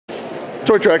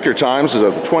Toy Tractor Times is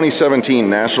at the 2017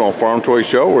 National Farm Toy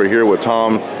Show. We're here with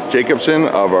Tom Jacobson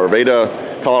of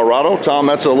Arvada, Colorado. Tom,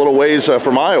 that's a little ways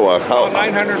from Iowa. About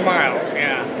 900 miles,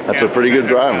 yeah. That's a pretty good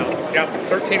drive. Miles. Yep,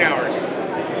 13 hours.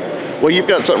 Well, you've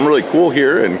got something really cool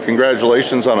here, and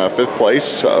congratulations on a 5th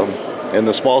place in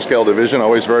the small scale division,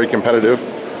 always very competitive.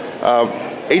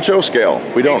 HO scale.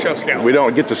 We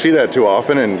don't get to see that too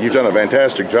often, and you've done a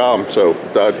fantastic job. So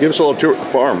give us a little tour of the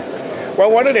farm. Well,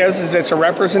 what it is it's a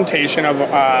representation of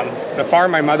the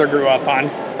farm my mother grew up on.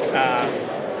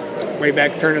 Way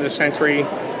back turn of the century,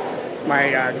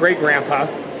 my great-grandpa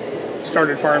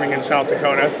started farming in South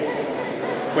Dakota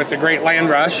with the Great Land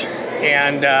Rush,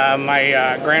 and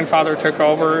my grandfather took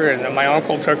over, and then my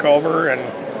uncle took over, and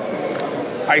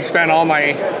I spent all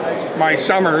my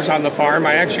summers on the farm.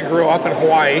 I actually grew up in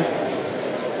Hawaii.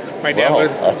 My dad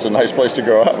that's a nice place to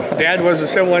grow up. Dad was a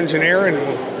civil engineer,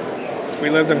 and we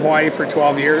lived in Hawaii for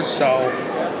 12 years, so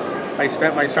I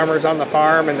spent my summers on the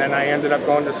farm, and then I ended up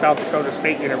going to South Dakota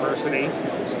State University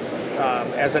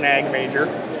as an ag major,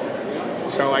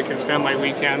 so I could spend my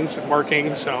weekends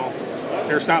working. So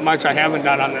there's not much I haven't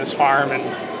done on this farm, and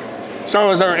so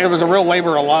it was a real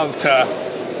labor of love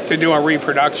to do a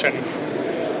reproduction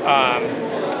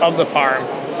of the farm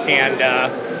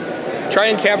and try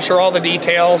and capture all the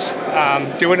details,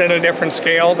 do it at a different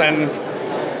scale than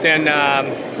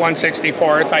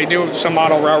 1/64th. I do some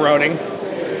model railroading,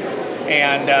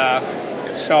 and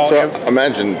so I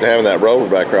imagine having that railroad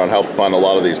background helped find a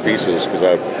lot of these pieces, because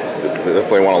I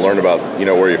definitely want to learn about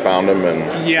where you found them.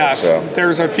 And yes,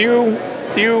 there's a few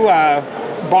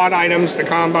bought items, the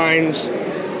combines,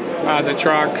 the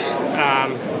trucks. A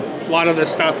lot of the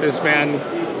stuff has been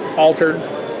altered,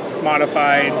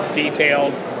 modified,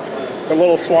 detailed. The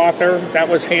little swather, that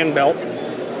was hand built.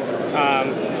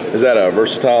 Is that a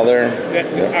Versatile there?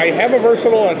 I have a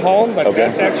Versatile at home, but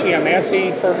that's actually a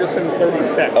Massey Ferguson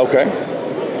 36. Okay.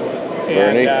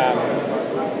 Very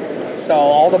neat. So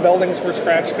all the buildings were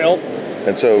scratch built.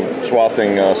 And so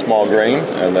swathing small grain,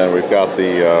 and then we've got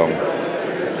the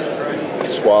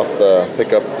swath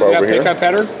pickup over here. Pickup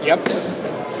header, yep.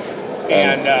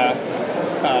 And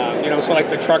so like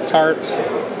the truck tarps,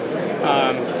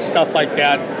 stuff like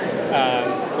that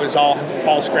was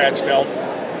all scratch built.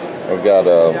 We've got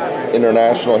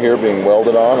International here being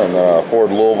welded on, and a Ford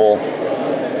Louisville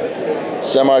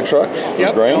semi-truck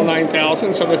for grain.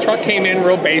 L9000. So the truck came in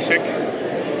real basic.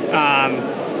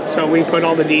 So we put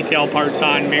all the detail parts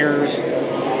on, mirrors,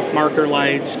 marker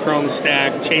lights, chrome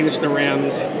stack, changed the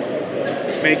rims,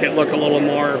 make it look a little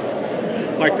more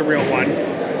like the real one.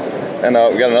 And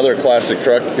we got another classic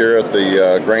truck here at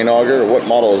the grain auger. What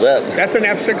model is that? That's an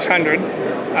F600.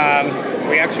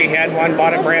 We actually had one,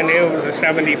 bought it brand new. It was a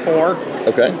 74.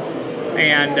 Okay.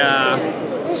 And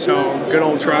so good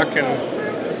old truck. And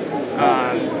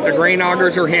the grain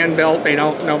augers are hand built.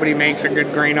 Nobody makes a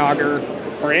good grain auger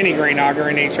or any grain auger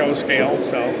in HO scale.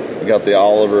 So you got the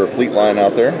Oliver Fleet line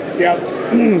out there. Yep.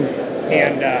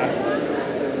 And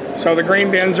so the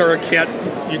grain bins are a kit.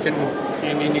 You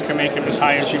can make them as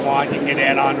high as you want. You can get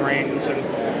add-on rings and.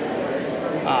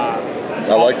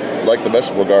 I like the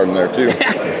vegetable garden there too.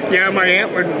 Yeah,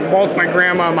 both my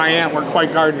grandma and my aunt were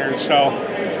quite gardeners, so.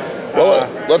 Well,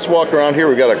 let's walk around here.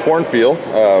 We've got a cornfield.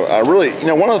 I really,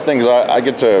 one of the things I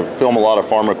get to film a lot of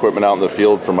farm equipment out in the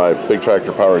field for my Big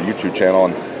Tractor Power YouTube channel,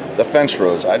 and the fence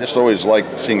rows. I just always like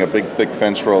seeing a big, thick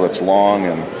fence row that's long,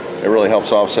 and it really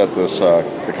helps offset this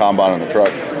the combine and the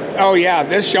truck. Oh yeah,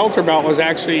 this shelter belt was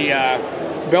actually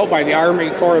built by the Army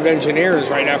Corps of Engineers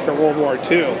right after World War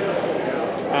II.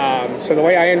 So the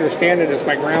way I understand it is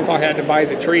my grandpa had to buy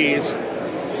the trees,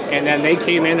 and then they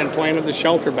came in and planted the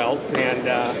shelter belt, and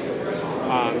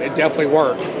it definitely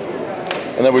worked.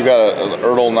 And then we've got an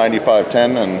Ertl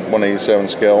 9510 and 187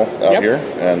 scale out here,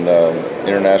 and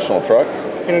International truck.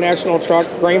 International truck,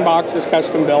 grain box is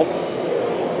custom built.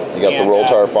 You got the roll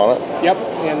tarp on it? Yep,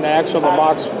 and the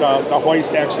box, the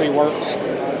hoist actually works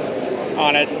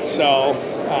on it, so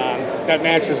that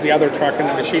matches the other truck in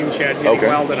the machine shed getting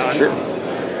welded on. Sure.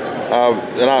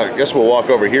 And I guess we'll walk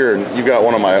over here, and you've got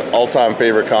one of my all-time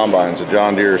favorite combines, a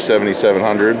John Deere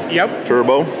 7700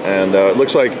 Turbo, and it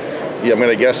looks like, I'm going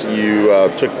to guess you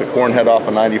took the corn head off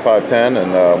a 9510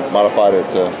 and modified it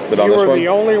to fit on this one? You were the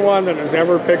only one that has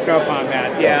ever picked up on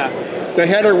that, yeah. The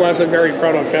header wasn't very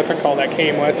prototypical that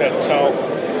came with it, so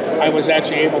I was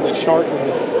actually able to shorten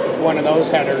one of those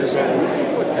headers,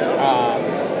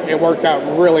 and it worked out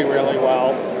really, really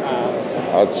well.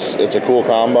 It's a cool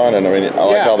combine, and I mean, I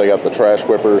like how they got the trash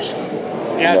whippers.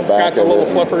 Yeah, it's got the little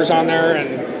flippers on there,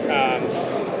 and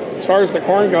as far as the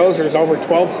corn goes, there's over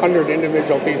 1,200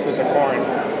 individual pieces of corn.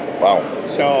 Wow.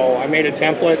 So I made a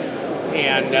template,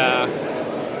 and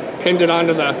pinned it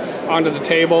onto the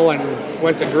table and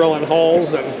went to drilling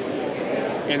holes,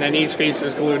 and then each piece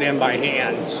is glued in by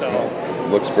hand. So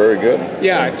looks very good.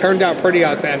 yeah, it turned out pretty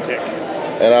authentic.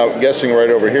 And I'm guessing right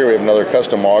over here we have another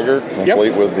custom auger,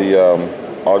 complete with the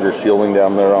auger shielding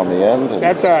down there on the end.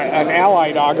 That's an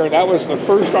Allied auger. That was the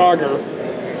first auger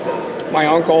my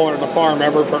uncle or the farm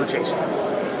ever purchased.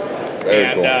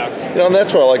 Very cool. And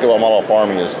that's what I like about model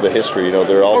farming is the history.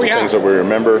 There are all the things that we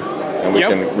remember, and we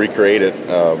can recreate it.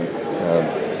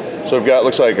 So we've got,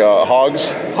 looks like hog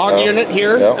unit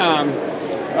here.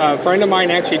 A friend of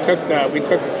mine actually we took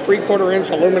 3/4 inch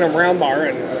aluminum round bar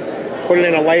and put it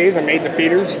in a lathe and made the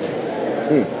feeders.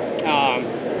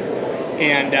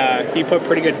 And he put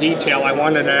pretty good detail. I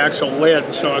wanted an actual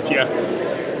lid, so if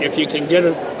you can get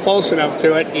it close enough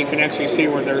to it, you can actually see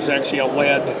where there's actually a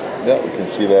lid. Yeah, we can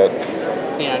see that.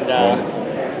 And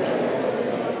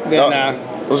then I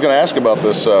was going to ask about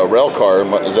this rail car.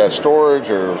 Is that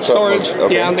storage or storage?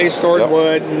 Okay. Yeah, they stored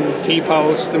wood and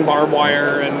T-posts and barbed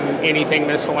wire and anything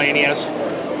miscellaneous.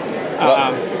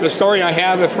 The story I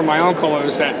have from my uncle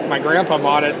is that my grandpa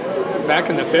bought it back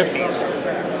in the 50s.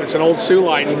 It's an old Sioux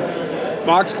Line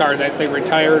boxcar that they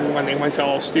retired when they went to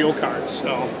all steel cars.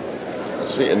 So.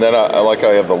 Let's see, and then I like how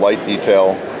you have the light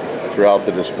detail throughout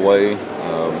the display,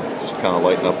 just kind of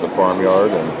lighten up the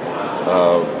farmyard, and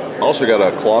also got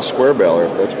a cloth square baler.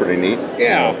 That's pretty neat.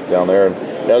 Yeah. Down there.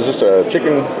 Now, is this a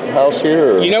chicken house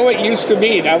here? Or? It used to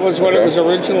be. That was what it was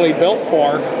originally built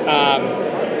for.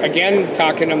 Again,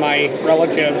 talking to my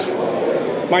relatives,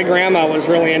 my grandma was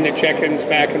really into chickens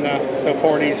back in the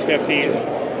 40s, 50s,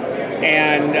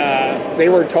 and they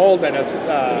were told that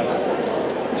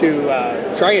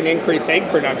to try and increase egg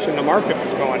production, the market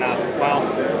was going up. Well,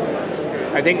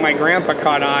 I think my grandpa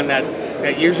caught on that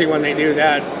usually when they do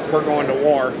that, we're going to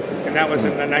war, and that was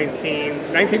in the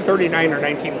 1939 or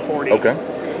 1940. Okay.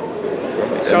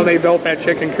 So they built that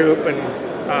chicken coop and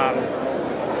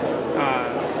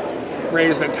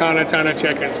raised a ton of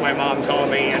chickens, my mom told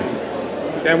me, and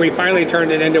then we finally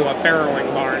turned it into a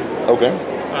farrowing barn. Okay.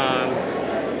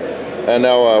 And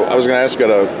now I was going to ask, got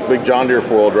a big John Deere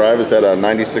 4-wheel drive. Is that a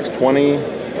 9620?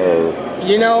 Or?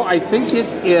 I think it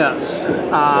is.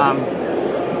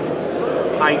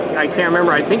 I can't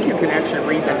remember. I think you can actually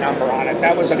read the number on it.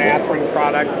 That was an Athearn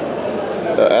product.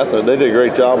 They did a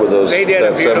great job with those. They did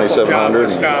a beautiful job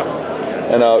with stuff.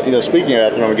 And speaking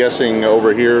of Athearn, I'm guessing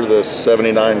over here the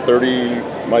 7930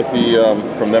 might be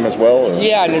from them as well. Or?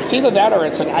 Yeah, and it's either that or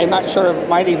I'm not sure. It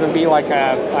might even be like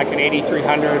an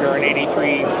 8300 or an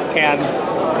 8310.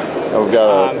 We've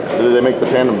got did they make the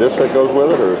tandem disc that goes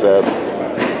with it, or is that?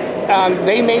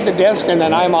 They made the disc and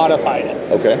then I modified it.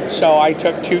 Okay. So I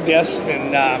took 2 discs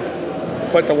and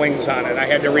put the wings on it. I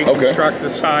had to reconstruct the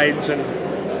sides and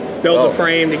build the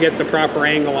frame to get the proper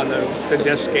angle on the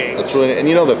disc gauge. That's really, and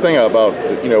the thing about,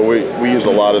 we use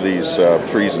a lot of these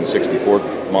trees in 64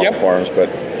 model farms, but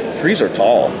trees are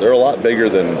tall. They're a lot bigger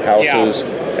than houses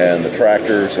and the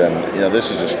tractors, and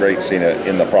this is just great seeing it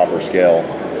in the proper scale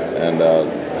and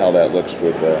how that looks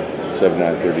with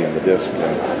 7930 on the disc.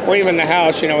 Well, even the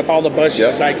house, with all the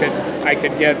bushes, I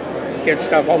could get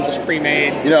stuff almost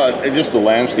pre-made. And just the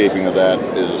landscaping of that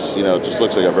is, it just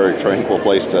looks like a very tranquil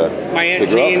place to My Aunt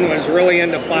Jean was really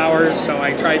into flowers, so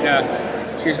I tried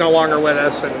to, she's no longer with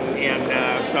us, so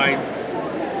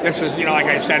this is, like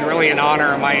I said, really in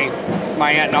honor of my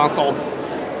aunt and uncle,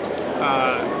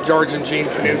 George and Jean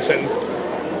Knudsen,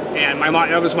 and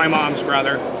that was my mom's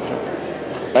brother.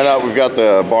 And we've got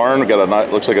the barn. We've got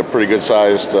looks like a pretty good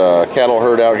sized cattle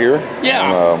herd out here.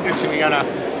 Yeah, actually we got a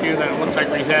few that looks like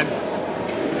we've had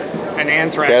an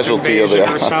anthrax casualty invasion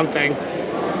or something.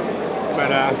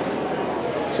 But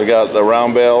so we got the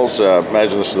round bales.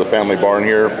 Imagine this is the family barn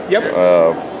here. Yep.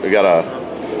 We got a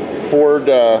Ford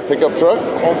pickup truck.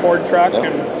 Old Ford truck,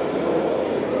 and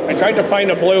I tried to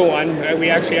find a blue one. We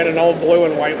actually had an old blue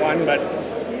and white one, but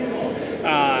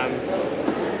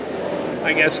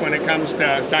I guess when it comes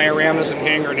to dioramas and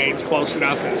hand grenades, close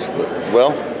enough is.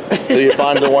 Well, till you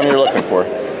find the one you're looking for.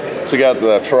 So you got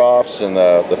the troughs and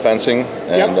the fencing,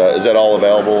 and is that all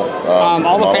available?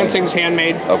 All the fencing's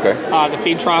handmade. Okay. The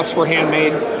feed troughs were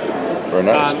handmade. Very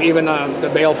nice. Even the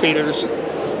bale feeders.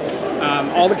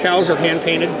 All the cows are hand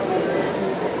painted.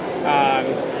 I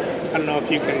don't know if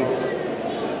you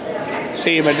can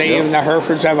see, but even the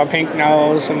Herefords have a pink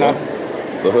nose and the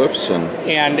hoofs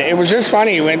and it was just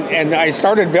funny and I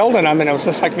started building them, and it was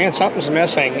just like, man, something's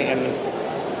missing, and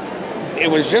it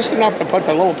was just enough to put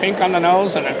the little pink on the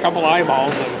nose and a couple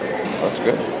eyeballs. That's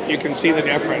good. you can see the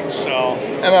difference. So.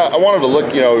 And I wanted to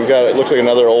look. We've got, it looks like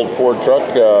another old Ford truck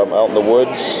out in the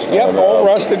woods. Yep, and, old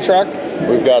rusted truck.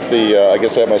 We've got the. I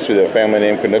guess that must be the family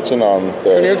name Knudsen on.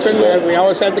 Knudsen. We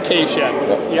always had the K shed.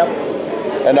 Yep.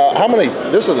 And how many?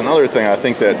 This is another thing I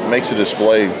think that makes a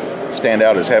display stand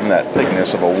out, is having that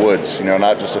thickness of a woods.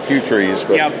 Not just a few trees,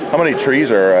 but how many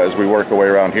trees are, as we work our way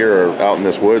around here, are out in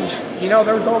this woods?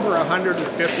 There's over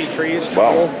 150 trees.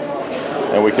 Wow.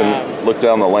 And we can look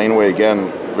down the laneway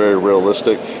again, very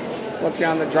realistic. Look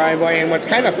down the driveway, and what's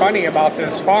kind of funny about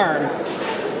this farm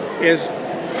is,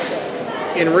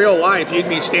 in real life, you'd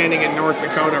be standing in North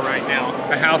Dakota right now.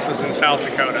 The house is in South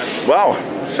Dakota. Wow.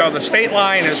 So the state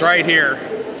line is right here,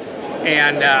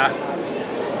 and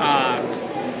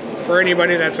for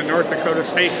anybody that's a North Dakota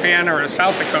State fan or a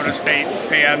South Dakota State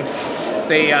fan,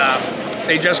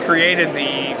 they just created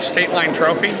the State Line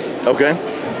Trophy. Okay.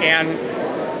 And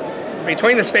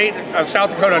between the state of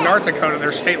South Dakota and North Dakota,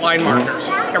 there's state line markers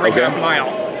every half mile.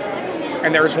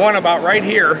 And there's one about right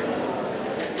here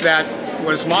that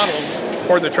was modeled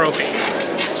for the trophy.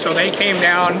 So they came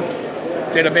down,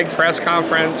 did a big press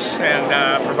conference,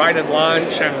 and provided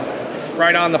lunch and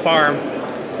right on the farm.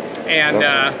 And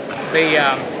they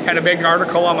had a big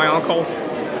article on my uncle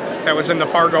that was in the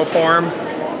Fargo Forum.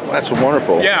 That's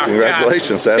wonderful. Yeah.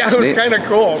 Congratulations. Yeah, That's it was neat. kind of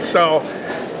cool. So,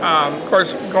 of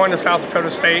course, going to South Dakota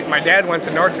State, my dad went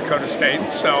to North Dakota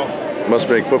State, so. Must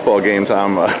make football game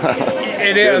time.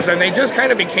 It is, and they just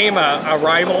kind of became a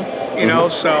rival,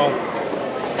 so.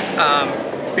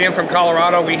 Being from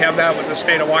Colorado, we have that with the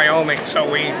state of Wyoming, so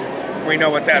we know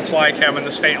what that's like, having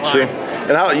the state line. Sure.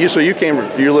 And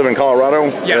you live in Colorado?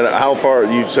 Yeah. And how far?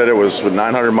 You said it was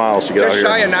 900 miles to get out here.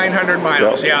 Just shy of 900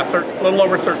 miles, a little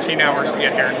over 13 hours to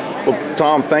get here. Well,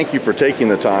 Tom, thank you for taking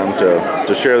the time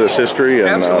to share this history. And,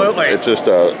 absolutely. It's just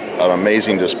an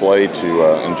amazing display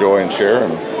to enjoy and share.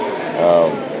 And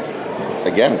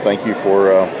again, thank you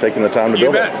for taking the time to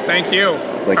build it. You bet. Thank you.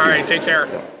 Thank you. All right, take care.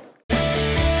 Yeah.